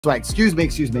So excuse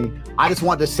me, I just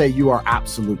want to say you are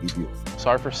absolutely beautiful.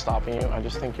 Sorry for stopping you. I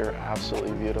just think you're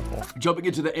absolutely beautiful. Jumping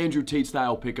into the Andrew Tate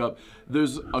style pickup,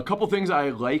 there's a couple things I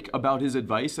like about his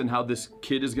advice and how this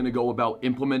kid is gonna go about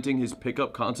implementing his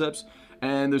pickup concepts.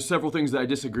 And there's several things that I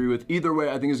disagree with. Either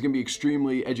way, I think it's gonna be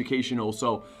extremely educational.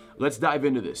 So let's dive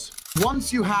into this.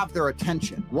 Once you have their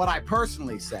attention, what I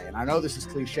personally say, and I know this is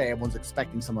cliche, everyone's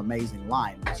expecting some amazing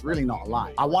line, it's really not a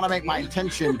line. I want to make my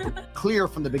intention clear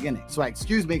from the beginning. So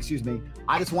excuse me,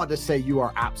 I just want to say you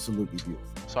are absolutely beautiful.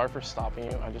 Sorry for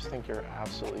stopping you. I just think you're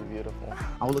absolutely beautiful.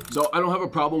 So I don't have a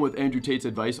problem with Andrew Tate's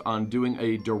advice on doing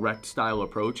a direct style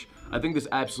approach. I think this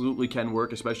absolutely can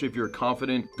work, especially if you're a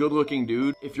confident, good-looking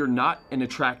dude. If you're not an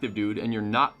attractive dude and you're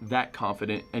not that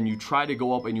confident and you try to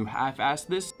go up and you half-ass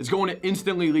this, it's going to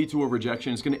instantly lead to a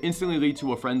rejection. It's going to instantly lead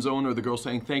to a friend zone or the girl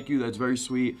saying, thank you, that's very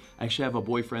sweet. I actually have a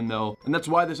boyfriend though. And that's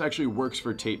why this actually works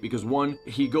for Tate, because one,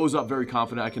 he goes up very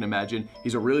confident, I can imagine.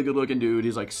 He's a really good-looking dude.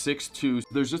 He's like 6'2".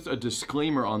 There's just a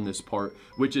disclaimer on this part,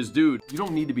 which is, dude, you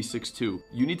don't need to be 6'2".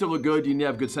 You need to look good. You need to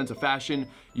have a good sense of fashion.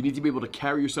 You need to be able to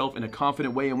carry yourself in a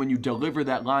confident way. And when you deliver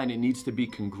that line, it needs to be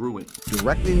congruent.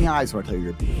 Directly in the eyes when I tell you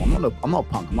you're beautiful. I'm no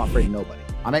punk. I'm not afraid of nobody.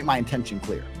 I make my intention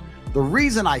clear. The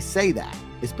reason I say that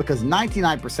is because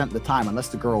 99% of the time, unless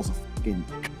the girl's a fucking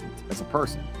as a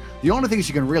person, the only thing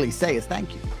she can really say is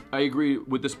thank you. I agree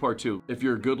with this part too. If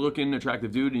you're a good-looking,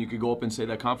 attractive dude and you could go up and say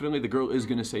that confidently, the girl is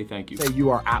gonna say thank you. Say you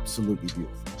are absolutely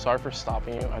beautiful. Sorry for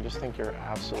stopping you. I just think you're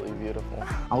absolutely beautiful.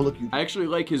 I actually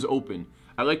like his open.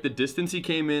 I like the distance he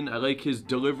came in. I like his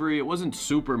delivery. It wasn't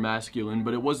super masculine,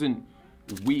 but it wasn't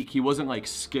weak. He wasn't like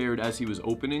scared as he was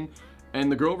opening.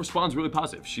 And the girl responds really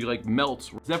positive. She like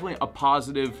melts. It's definitely a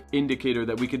positive indicator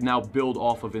that we could now build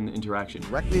off of in the interaction.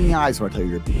 Directly in the eyes when I tell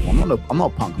you you're beautiful. I'm no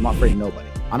punk. I'm not afraid of nobody.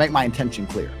 I make my intention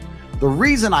clear. The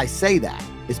reason I say that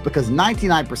is because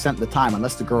 99% of the time,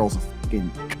 unless the girl's a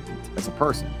fucking as a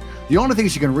person, the only thing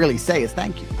she can really say is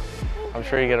thank you. I'm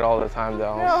sure you get it all the time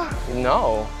though.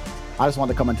 No. I just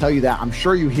wanted to come and tell you that. I'm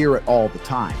sure you hear it all the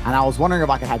time. And I was wondering if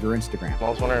I could have your Instagram. I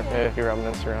was wondering if you have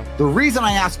an Instagram. The reason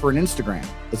I asked for an Instagram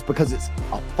is because it's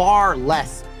a far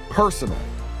less personal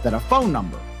than a phone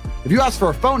number. If you ask for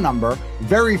a phone number,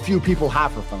 very few people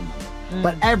have her phone number.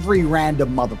 But every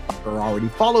random motherfucker already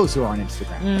follows her on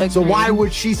Instagram. So why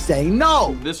would she say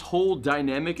no? This whole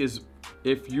dynamic is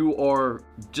if you are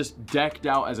just decked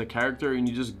out as a character and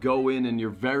you just go in and you're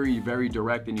very, very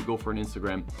direct and you go for an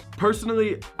Instagram.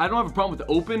 Personally, I don't have a problem with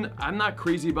the open. I'm not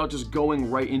crazy about just going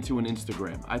right into an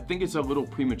Instagram. I think it's a little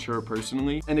premature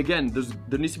personally. And again,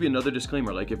 there needs to be another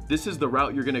disclaimer. Like if this is the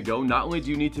route you're gonna go, not only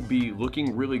do you need to be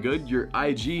looking really good, your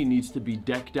IG needs to be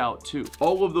decked out too.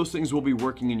 All of those things will be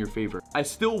working in your favor. I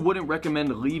still wouldn't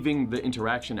recommend leaving the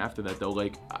interaction after that though.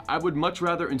 Like I would much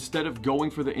rather, instead of going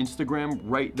for the Instagram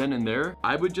right then and there,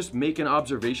 I would just make an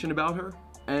observation about her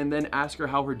and then ask her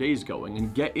how her day's going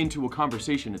and get into a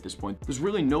conversation at this point. There's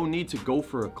really no need to go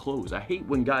for a close. I hate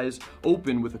when guys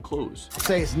open with a close.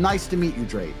 Say, it's nice to meet you,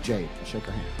 Jade, and shake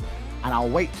her hand. And I'll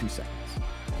wait 2 seconds.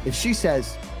 If she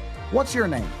says, what's your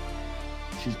name?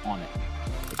 She's on it.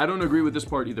 I don't agree with this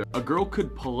part either. A girl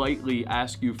could politely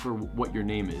ask you for what your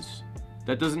name is.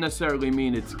 That doesn't necessarily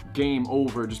mean it's game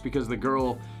over just because the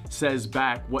girl says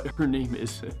back what her name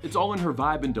is. It's all in her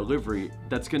vibe and delivery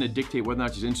that's gonna dictate whether or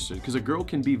not she's interested. Because a girl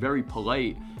can be very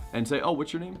polite and say, oh,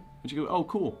 what's your name? And she goes, oh,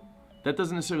 cool. That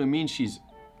doesn't necessarily mean she's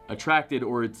attracted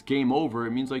or it's game over.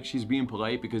 It means like she's being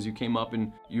polite because you came up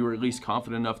and you were at least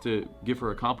confident enough to give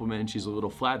her a compliment and she's a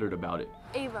little flattered about it.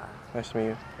 Ava. Nice to meet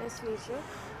you. Nice to meet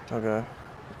you. Okay.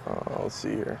 Let's see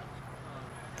here.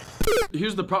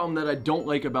 Here's the problem that I don't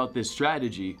like about this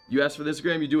strategy. You ask for the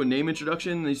Instagram, you do a name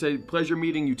introduction, and you say, pleasure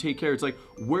meeting you, take care. It's like,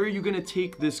 where are you gonna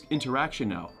take this interaction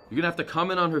now? You're gonna have to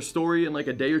comment on her story in like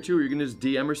a day or two, or you're gonna just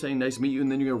DM her saying, nice to meet you,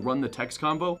 and then you're gonna run the text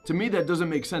combo? To me, that doesn't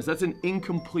make sense. That's an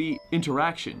incomplete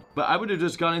interaction. But I would have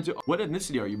just gone into, what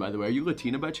ethnicity are you, by the way? Are you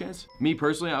Latina by chance? Me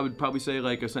personally, I would probably say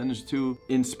like a sentence or two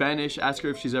in Spanish, ask her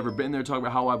if she's ever been there, talk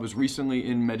about how I was recently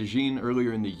in Medellin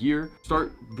earlier in the year.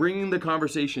 Start bringing the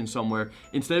conversation somewhere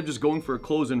instead of just going for a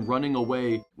close and running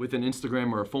away with an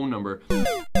Instagram or a phone number.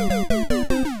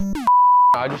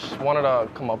 I just wanted to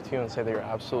come up to you and say that you're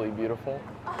absolutely beautiful.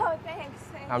 Oh, thanks.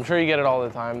 I'm sure you get it all the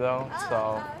time though,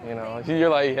 so, you know, you're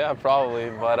like, yeah, probably,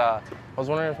 but I was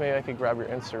wondering if maybe I could grab your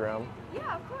Instagram.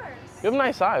 Yeah, of course. You have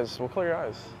nice eyes. What color are your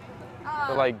eyes?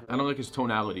 They're like... I don't like his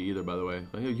tonality either, by the way.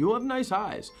 Like, you have nice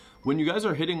eyes. when you guys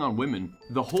are hitting on women,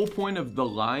 the whole point of the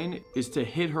line is to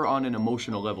hit her on an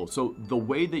emotional level. So the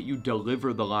way that you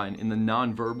deliver the line in the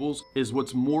non-verbals is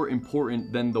what's more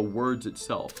important than the words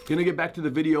itself. Gonna get back to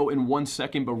the video in 1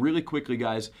 second, but really quickly,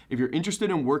 guys, if you're interested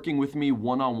in working with me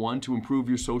one-on-one to improve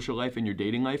your social life and your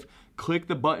dating life, click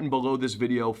the button below this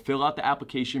video, fill out the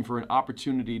application for an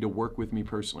opportunity to work with me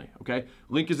personally, okay?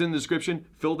 Link is in the description,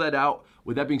 fill that out.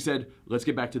 With that being said, let's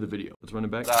get back to the video. Let's run it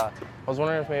back. I was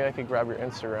wondering if maybe I could grab your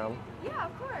Instagram. Yeah,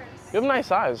 of course. You have nice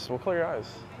eyes. What color are your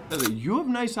eyes? You have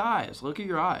nice eyes. Look at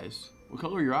your eyes. What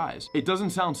color are your eyes? It doesn't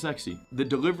sound sexy. The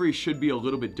delivery should be a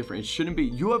little bit different. It shouldn't be,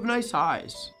 you have nice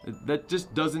eyes. That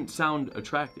just doesn't sound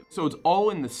attractive. So it's all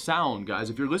in the sound, guys.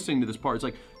 If you're listening to this part, it's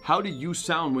like, how do you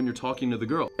sound when you're talking to the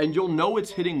girl? And you'll know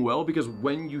it's hitting well because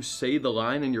when you say the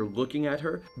line and you're looking at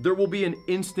her, there will be an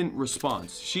instant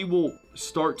response. She will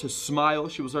start to smile.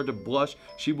 She will start to blush.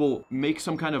 She will make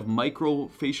some kind of micro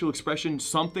facial expression.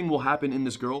 Something will happen in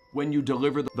this girl when you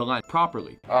deliver the line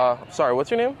properly. Sorry, what's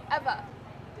your name? Eva.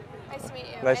 Nice to meet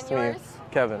you. Nice And to meet you. yours?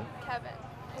 Kevin. Kevin.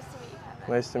 Nice to meet you,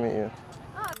 Kevin. Nice to meet you.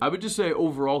 I would just say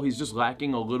overall, he's just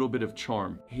lacking a little bit of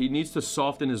charm. He needs to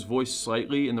soften his voice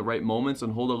slightly in the right moments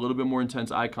and hold a little bit more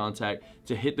intense eye contact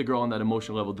to hit the girl on that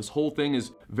emotional level. This whole thing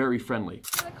is very friendly.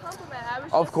 It's a compliment. I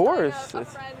was Of just course. telling a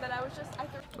friend that I was just, I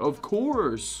thought, Of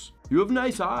course. You have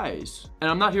nice eyes. And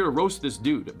I'm not here to roast this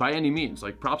dude by any means.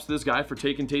 Like, props to this guy for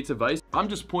taking Tate's advice. I'm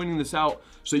just pointing this out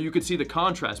so you could see the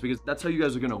contrast because that's how you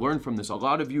guys are gonna learn from this. A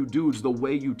lot of you dudes, the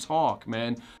way you talk,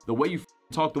 man, the way you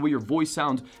talk, the way your voice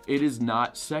sounds, it is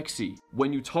not sexy.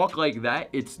 When you talk like that,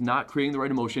 it's not creating the right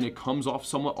emotion. It comes off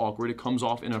somewhat awkward. It comes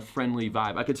off in a friendly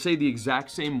vibe. I could say the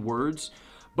exact same words,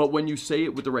 but when you say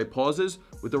it with the right pauses,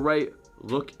 with the right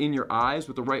look in your eyes,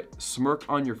 with the right smirk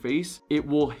on your face, it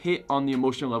will hit on the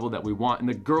emotional level that we want, and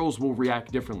the girls will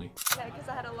react differently. yeah, because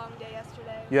I had a long day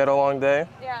yesterday. You had a long day?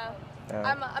 Yeah. Yeah.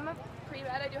 I'm a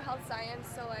pre-med. I do health science,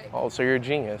 so like. Oh, so you're a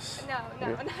genius. No,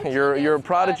 not You're a genius,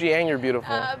 prodigy and you're beautiful.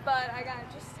 But I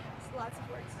got just lots of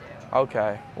work to do.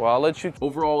 Okay, well, I'll let you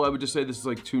Overall, I would just say this is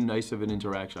like too nice of an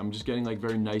interaction. I'm just getting like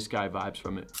very nice guy vibes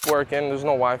from it. work in. There's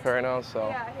no Wi-Fi right now, so.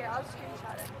 Yeah, here, I'll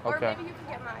screenshot it. Or Okay. maybe you can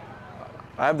get mine.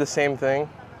 I have the same thing,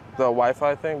 the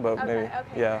Wi-Fi thing, but Okay, maybe,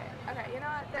 okay. yeah. Great. Okay, you know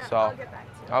what? Then So- I'll get back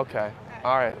to you. Okay,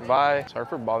 all right, bye. Sorry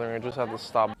for bothering you, I just had to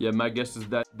stop. Yeah, my guess is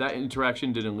that that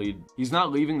interaction didn't lead. He's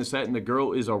not leaving the set and the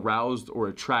girl is aroused or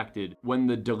attracted. When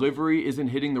the delivery isn't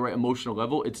hitting the right emotional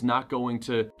level, it's not going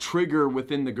to trigger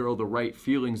within the girl the right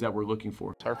feelings that we're looking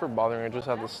for. Sorry for bothering you, I just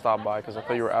had to stop by because I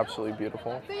thought you were absolutely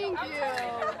beautiful. Thank you.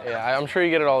 Yeah, I'm sure you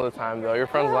get it all the time though. Your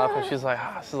friend's laughing, she's like,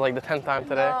 this is like the 10th time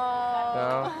today.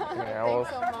 No? Yeah, well,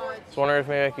 Thanks so much. just wondering if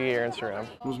maybe I could get your Instagram.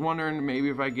 I was wondering maybe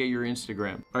if I get your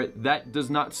Instagram. All right, that does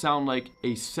not sound like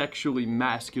a sexually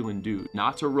masculine dude.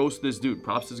 Not to roast this dude,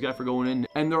 props to this guy for going in.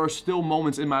 And there are still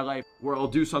moments in my life where I'll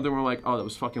do something where I'm like, oh, that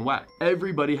was fucking whack.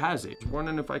 Everybody has it. I was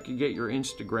wondering if I could get your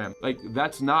Instagram. Like,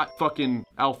 that's not fucking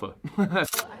alpha. I have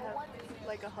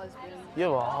like a husband. You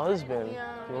have a husband?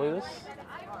 Yeah. Can you believe this?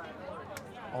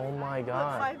 Oh my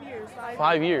God. 5 years.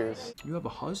 5 years. You have a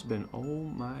husband, oh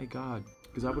my God.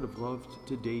 Because I would have loved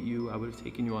to date you. I would have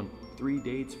taken you on 3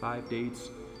 dates, 5 dates,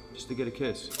 just to get a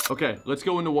kiss. Okay, let's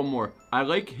go into one more. I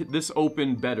like this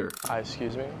open better. Hi,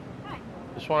 excuse me.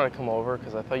 Just wanted to come over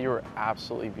because I thought you were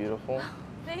absolutely beautiful.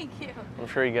 Thank you. I'm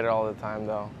sure you get it all the time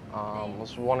though. I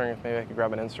was wondering if maybe I could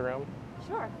grab an Instagram.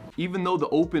 Sure. Even though the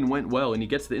open went well and he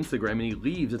gets the Instagram and he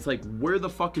leaves, it's like, where the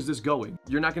fuck is this going?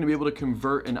 You're not gonna be able to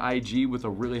convert an IG with a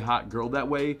really hot girl that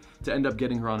way to end up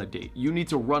getting her on a date. You need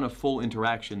to run a full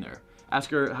interaction there. Ask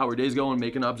her how her day's going,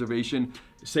 make an observation,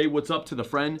 say what's up to the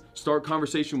friend, start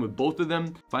conversation with both of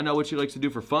them, find out what she likes to do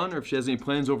for fun or if she has any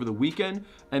plans over the weekend,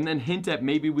 and then hint at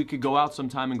maybe we could go out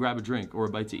sometime and grab a drink or a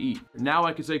bite to eat. Now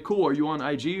I could say, cool, are you on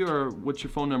IG or what's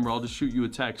your phone number? I'll just shoot you a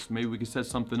text. Maybe we could set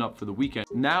something up for the weekend.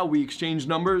 Now we exchange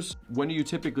numbers. When are you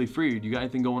typically free? Do you got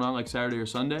anything going on like Saturday or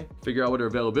Sunday? Figure out what her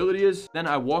availability is. Then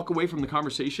I walk away from the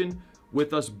conversation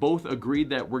with us both agreed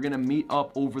that we're gonna meet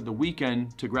up over the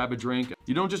weekend to grab a drink.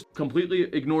 You don't just completely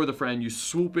ignore the friend, you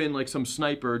swoop in like some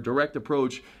sniper, direct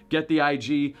approach, get the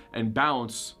IG, and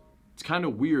bounce. It's kind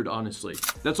of weird, honestly.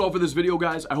 That's all for this video,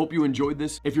 guys. I hope you enjoyed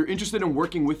this. If you're interested in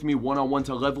working with me one-on-one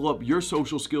to level up your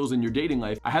social skills in your dating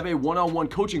life, I have a one-on-one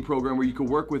coaching program where you can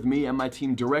work with me and my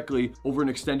team directly over an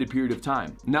extended period of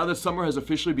time. Now that summer has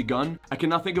officially begun, I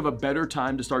cannot think of a better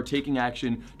time to start taking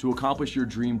action to accomplish your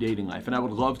dream dating life, and I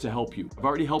would love to help you. I've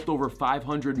already helped over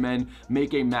 500 men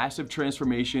make a massive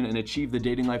transformation and achieve the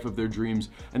dating life of their dreams,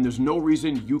 and there's no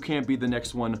reason you can't be the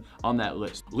next one on that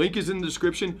list. Link is in the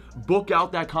description. Book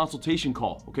out that consultation consultation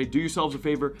call, okay? Do yourselves a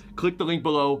favor, click the link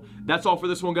below. That's all for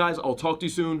this one, guys. I'll talk to you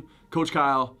soon. Coach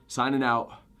Kyle, signing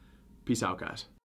out. Peace out, guys.